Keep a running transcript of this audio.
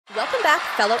Welcome back,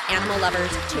 fellow animal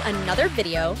lovers, to another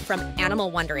video from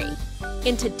Animalwondery.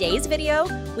 In today's video,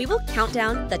 we will count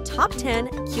down the top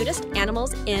 10 cutest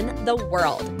animals in the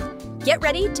world. Get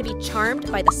ready to be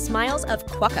charmed by the smiles of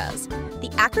quokkas,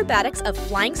 the acrobatics of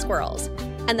flying squirrels,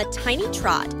 and the tiny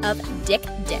trot of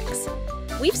dik-diks.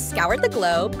 We've scoured the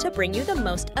globe to bring you the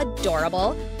most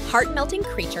adorable, heart-melting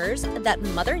creatures that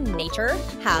Mother Nature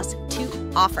has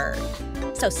to offer.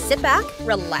 So sit back,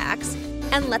 relax,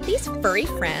 and let these furry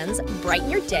friends brighten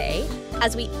your day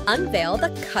as we unveil the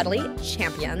cuddly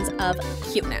champions of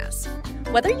cuteness.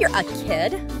 Whether you're a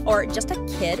kid or just a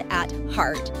kid at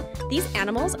heart, these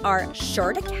animals are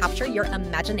sure to capture your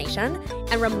imagination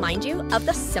and remind you of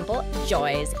the simple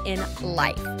joys in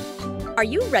life. Are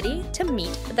you ready to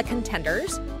meet the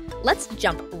contenders? Let's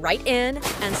jump right in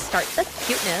and start the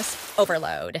cuteness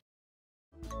overload.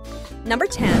 Number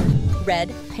 10, red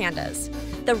pandas.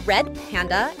 The red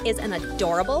panda is an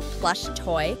adorable plush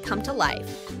toy come to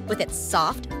life, with its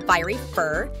soft, fiery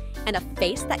fur and a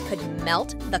face that could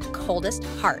melt the coldest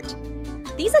heart.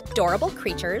 These adorable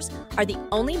creatures are the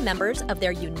only members of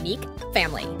their unique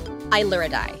family,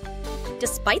 Irresistible.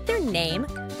 Despite their name,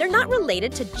 they're not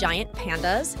related to giant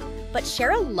pandas, but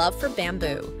share a love for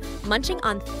bamboo, munching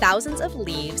on thousands of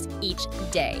leaves each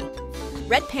day.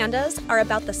 Red pandas are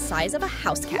about the size of a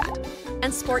house cat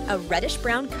and sport a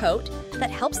reddish-brown coat that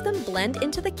helps them blend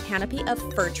into the canopy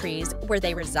of fir trees where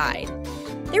they reside.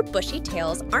 Their bushy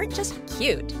tails aren't just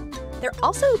cute, they're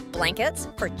also blankets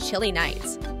for chilly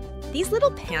nights. These little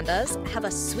pandas have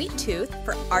a sweet tooth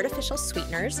for artificial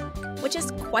sweeteners, which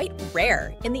is quite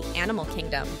rare in the animal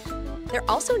kingdom. They're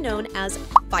also known as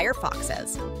fire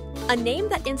foxes, a name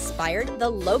that inspired the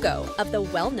logo of the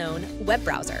well-known web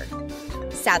browser.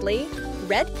 Sadly,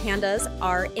 red pandas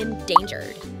are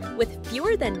endangered, with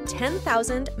fewer than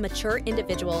 10,000 mature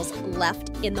individuals left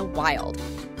in the wild.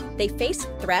 They face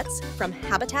threats from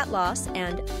habitat loss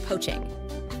and poaching.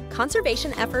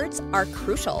 Conservation efforts are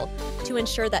crucial to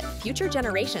ensure that future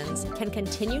generations can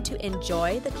continue to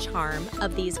enjoy the charm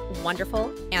of these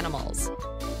wonderful animals.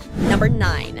 Number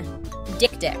 9,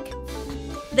 dik-dik.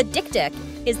 The dik-dik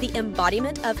is the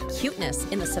embodiment of cuteness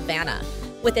in the savannah,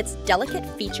 with its delicate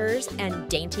features and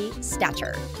dainty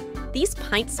stature. These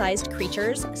pint-sized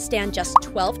creatures stand just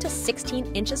 12 to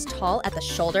 16 inches tall at the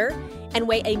shoulder and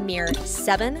weigh a mere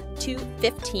 7 to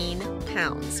 15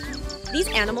 pounds. These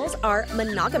animals are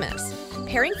monogamous,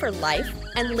 pairing for life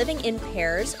and living in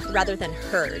pairs rather than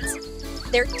herds.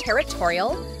 They're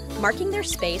territorial, marking their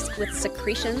space with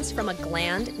secretions from a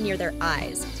gland near their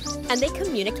eyes, and they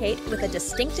communicate with a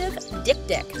distinctive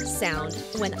dik-dik sound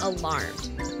when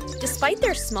alarmed. Despite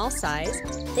their small size,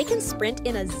 they can sprint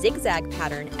in a zigzag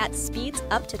pattern at speeds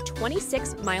up to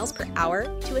 26 miles per hour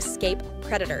to escape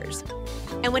predators.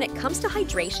 And when it comes to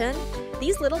hydration,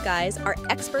 these little guys are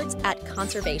experts at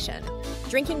conservation,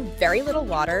 drinking very little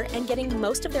water and getting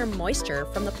most of their moisture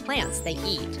from the plants they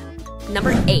eat.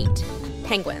 Number 8,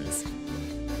 penguins.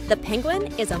 The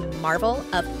penguin is a marvel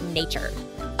of nature,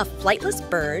 a flightless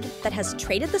bird that has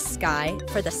traded the sky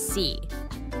for the sea.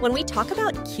 When we talk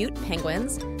about cute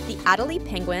penguins, the Adelie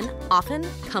penguin often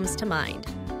comes to mind.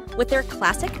 With their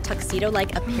classic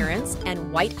tuxedo-like appearance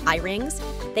and white eye rings,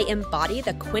 they embody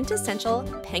the quintessential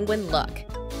penguin look.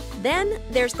 Then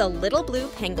there's the little blue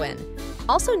penguin,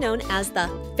 also known as the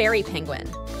fairy penguin,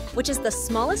 which is the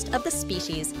smallest of the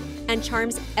species and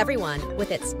charms everyone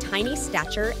with its tiny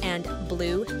stature and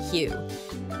blue hue.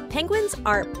 Penguins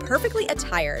are perfectly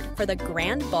attired for the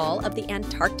grand ball of the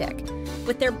Antarctic,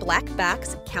 with their black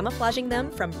backs camouflaging them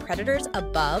from predators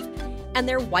above and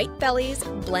their white bellies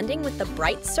blending with the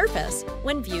bright surface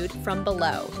when viewed from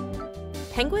below.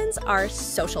 Penguins are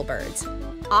social birds,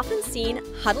 often seen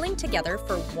huddling together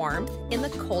for warmth in the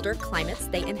colder climates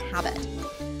they inhabit.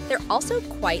 They're also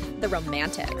quite the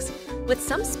romantics, with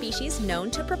some species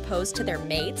known to propose to their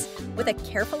mates with a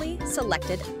carefully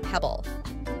selected pebble.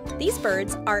 These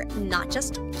birds are not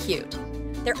just cute,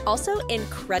 they're also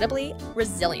incredibly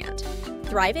resilient,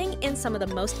 thriving in some of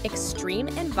the most extreme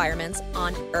environments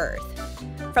on Earth.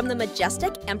 From the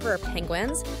majestic emperor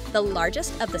penguins, the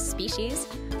largest of the species,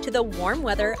 to the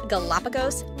warm-weather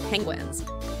Galapagos penguins,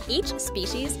 each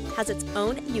species has its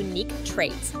own unique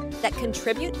traits that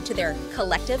contribute to their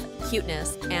collective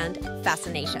cuteness and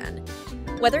fascination.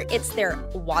 Whether it's their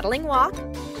waddling walk,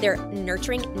 their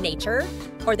nurturing nature,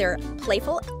 or their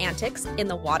playful antics in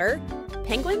the water,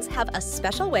 penguins have a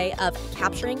special way of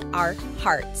capturing our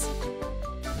hearts.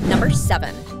 Number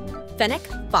 7, Fennec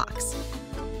Fox.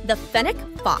 The Fennec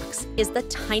Fox is the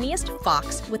tiniest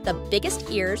fox with the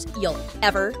biggest ears you'll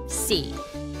ever see.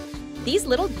 These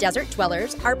little desert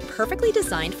dwellers are perfectly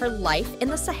designed for life in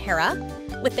the Sahara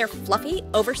With their fluffy,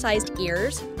 oversized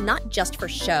ears, not just for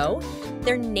show,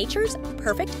 they're nature's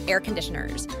perfect air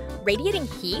conditioners, radiating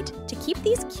heat to keep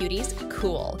these cuties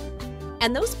cool.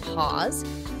 And those paws,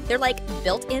 they're like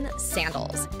built-in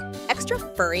sandals, extra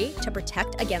furry to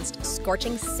protect against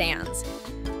scorching sands.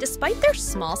 Despite their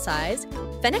small size,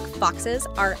 Fennec Foxes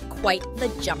are quite the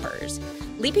jumpers,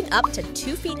 leaping up to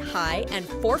 2 feet high and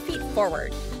 4 feet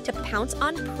forward to pounce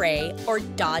on prey or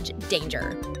dodge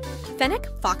danger. Fennec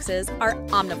Foxes are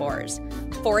omnivores,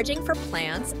 foraging for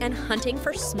plants and hunting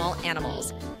for small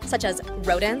animals, such as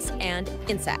rodents and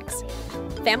insects.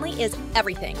 Family is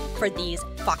everything for these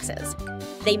foxes.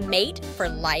 They mate for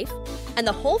life, and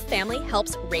the whole family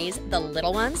helps raise the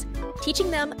little ones,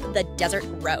 teaching them the desert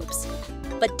ropes.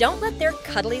 But don't let their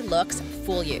cuddly looks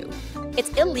fool you. It's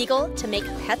illegal to make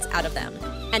pets out of them,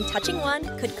 and touching one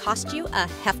could cost you a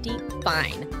hefty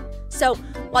fine. So,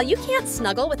 while you can't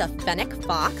snuggle with a Fennec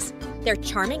Fox, their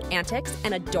charming antics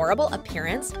and adorable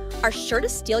appearance are sure to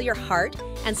steal your heart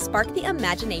and spark the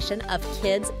imagination of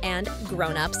kids and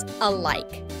grown-ups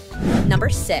alike. Number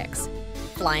 6.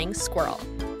 Flying squirrel.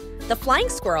 The flying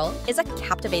squirrel is a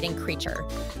captivating creature,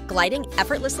 gliding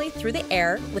effortlessly through the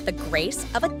air with the grace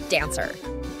of a dancer.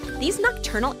 These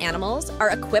nocturnal animals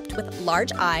are equipped with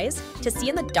large eyes to see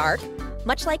in the dark,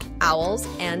 much like owls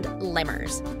and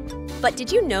lemurs. But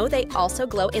did you know they also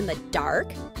glow in the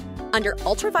dark? Under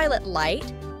ultraviolet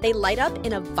light, they light up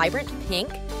in a vibrant pink,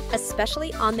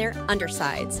 especially on their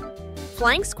undersides.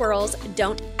 Flying squirrels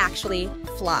don't actually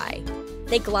fly.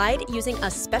 They glide using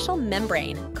a special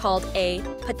membrane called a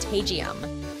patagium.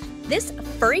 This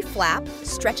furry flap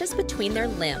stretches between their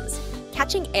limbs,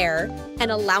 catching air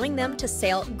and allowing them to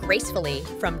sail gracefully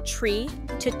from tree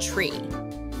to tree.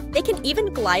 They can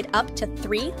even glide up to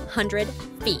 300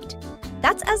 feet.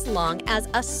 That's as long as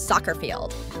a soccer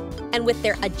field. And with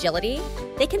their agility,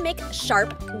 they can make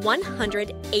sharp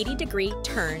 180-degree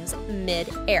turns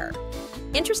mid-air.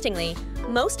 Interestingly,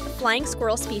 most flying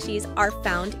squirrel species are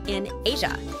found in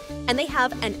Asia, and they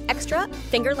have an extra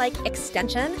finger-like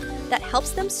extension that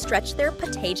helps them stretch their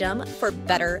patagium for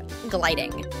better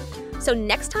gliding. So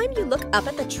next time you look up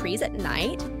at the trees at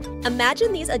night,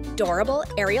 imagine these adorable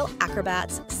aerial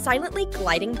acrobats silently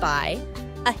gliding by,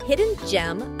 a hidden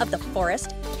gem of the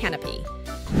forest canopy.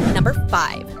 Number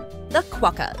 5. The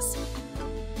Quokkas.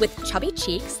 With chubby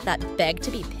cheeks that beg to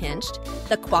be pinched,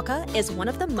 the quokka is one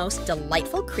of the most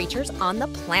delightful creatures on the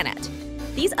planet.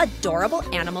 These adorable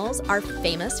animals are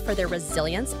famous for their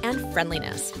resilience and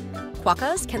friendliness.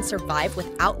 Quokkas can survive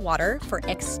without water for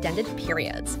extended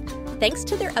periods, thanks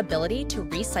to their ability to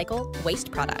recycle waste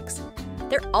products.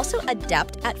 They're also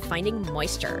adept at finding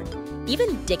moisture,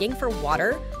 even digging for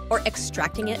water or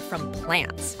extracting it from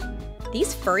plants.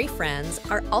 These furry friends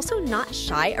are also not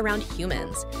shy around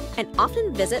humans and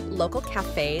often visit local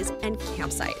cafes and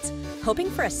campsites, hoping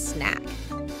for a snack.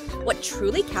 What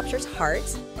truly captures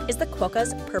hearts is the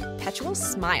quokka's perpetual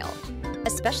smile,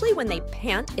 especially when they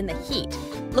pant in the heat,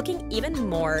 looking even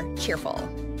more cheerful.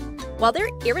 While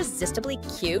they're irresistibly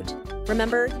cute,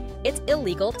 remember, it's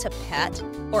illegal to pet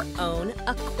or own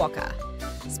a quokka.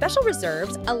 Special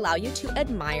reserves allow you to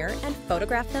admire and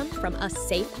photograph them from a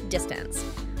safe distance,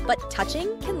 but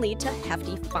touching can lead to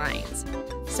hefty fines.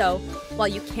 So, while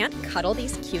you can't cuddle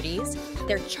these cuties,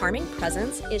 their charming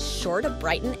presence is sure to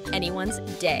brighten anyone's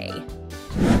day.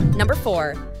 Number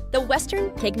 4. The Western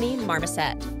Pygmy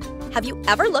Marmoset. Have you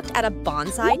ever looked at a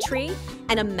bonsai tree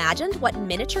and imagined what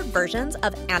miniature versions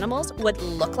of animals would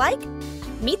look like?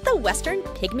 Meet the Western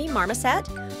Pygmy Marmoset,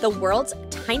 the world's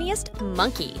tiniest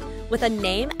monkey, with a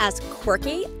name as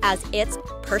quirky as its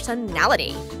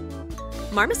personality.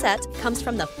 Marmoset comes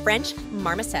from the French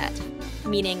marmoset,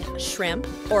 meaning shrimp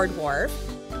or dwarf,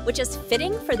 which is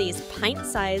fitting for these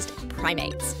pint-sized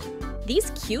primates.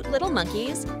 These cute little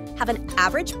monkeys have an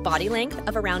average body length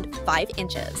of around 5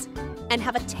 inches and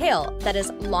have a tail that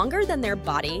is longer than their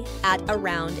body at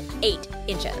around 8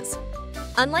 inches.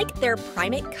 Unlike their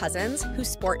primate cousins who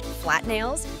sport flat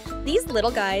nails, these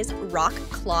little guys rock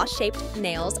claw-shaped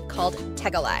nails called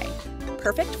tegulae,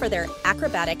 perfect for their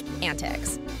acrobatic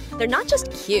antics. They're not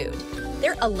just cute,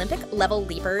 they're Olympic-level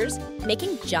leapers,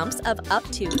 making jumps of up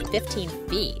to 15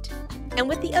 feet. And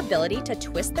with the ability to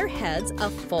twist their heads a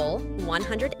full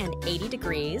 180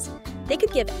 degrees, they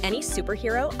could give any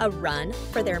superhero a run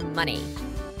for their money.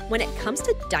 When it comes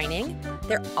to dining,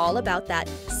 they're all about that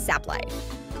sap life.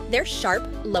 Their sharp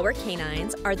lower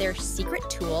canines are their secret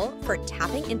tool for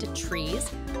tapping into trees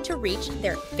to reach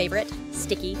their favorite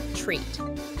sticky treat.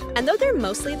 And though they're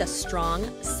mostly the strong,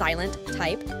 silent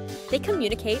type, they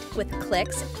communicate with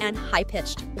clicks and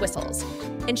high-pitched whistles,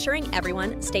 ensuring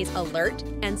everyone stays alert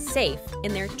and safe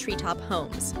in their treetop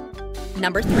homes.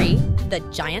 Number 3, the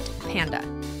giant panda.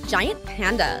 Giant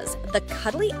pandas, the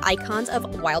cuddly icons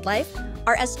of wildlife,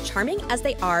 are as charming as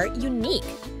they are unique.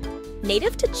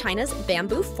 Native to China's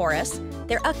bamboo forests,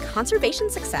 they're a conservation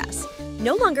success,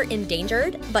 no longer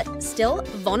endangered, but still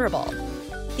vulnerable.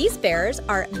 These bears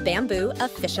are bamboo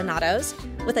aficionados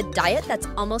with a diet that's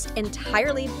almost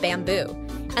entirely bamboo,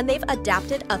 and they've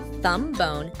adapted a thumb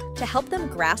bone to help them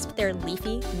grasp their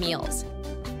leafy meals.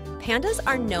 Pandas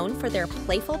are known for their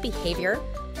playful behavior,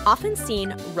 often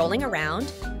seen rolling around,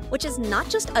 which is not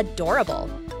just adorable,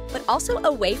 but also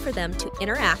a way for them to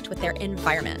interact with their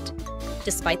environment.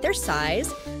 Despite their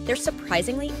size, they're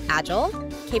surprisingly agile,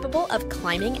 capable of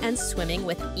climbing and swimming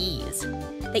with ease.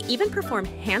 They even perform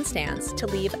handstands to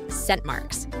leave scent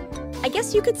marks. I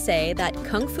guess you could say that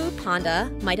Kung Fu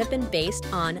Panda might have been based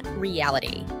on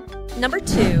reality. Number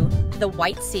 2, the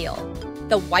white seal.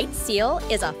 The white seal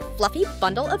is a fluffy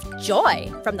bundle of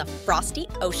joy from the frosty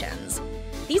oceans.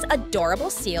 These adorable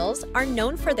seals are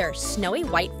known for their snowy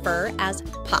white fur as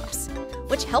pups,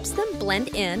 which helps them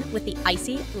blend in with the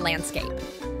icy landscape.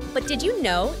 But did you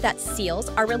know that seals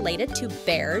are related to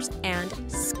bears and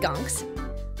skunks?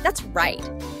 That's right,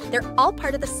 they're all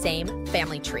part of the same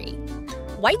family tree.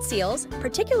 White seals,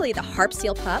 particularly the harp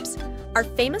seal pups, are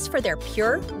famous for their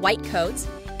pure white coats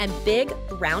and big,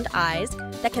 round eyes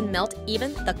that can melt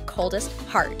even the coldest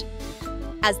heart.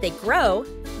 As they grow,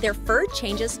 their fur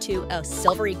changes to a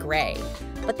silvery gray,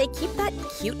 but they keep that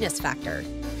cuteness factor.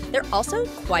 They're also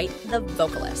quite the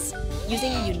vocalists,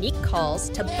 using unique calls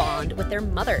to bond with their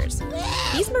mothers.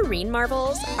 These marine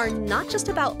marvels are not just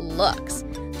about looks,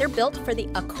 they're built for the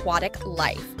aquatic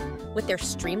life. With their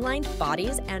streamlined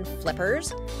bodies and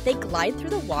flippers, they glide through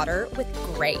the water with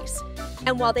grace.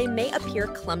 And while they may appear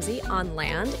clumsy on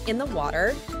land, in the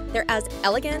water, they're as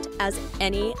elegant as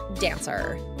any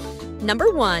dancer.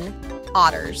 Number 1,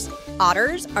 otters.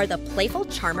 Otters are the playful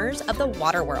charmers of the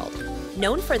water world,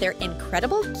 known for their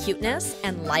incredible cuteness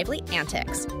and lively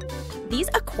antics. These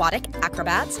aquatic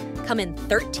acrobats come in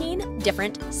 13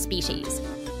 different species,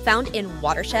 found in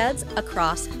watersheds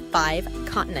across 5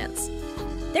 continents.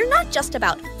 They're not just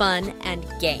about fun and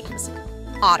games.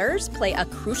 Otters play a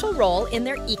crucial role in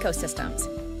their ecosystems,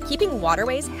 keeping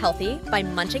waterways healthy by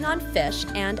munching on fish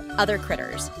and other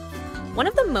critters. One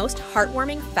of the most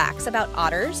heartwarming facts about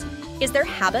otters is their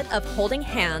habit of holding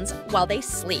hands while they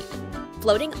sleep,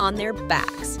 floating on their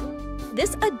backs.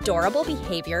 This adorable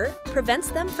behavior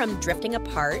prevents them from drifting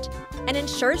apart and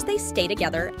ensures they stay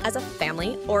together as a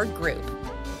family or group.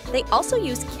 They also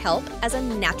use kelp as a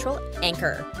natural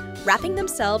anchor, wrapping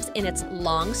themselves in its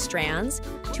long strands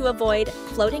to avoid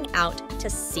floating out to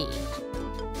sea.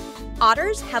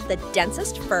 Otters have the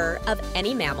densest fur of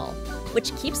any mammal,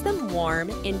 which keeps them warm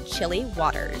in chilly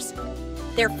waters.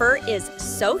 Their fur is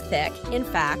so thick, in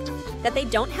fact, that they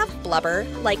don't have blubber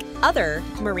like other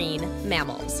marine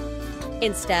mammals.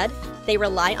 Instead, they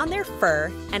rely on their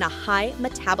fur and a high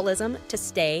metabolism to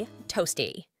stay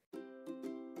toasty.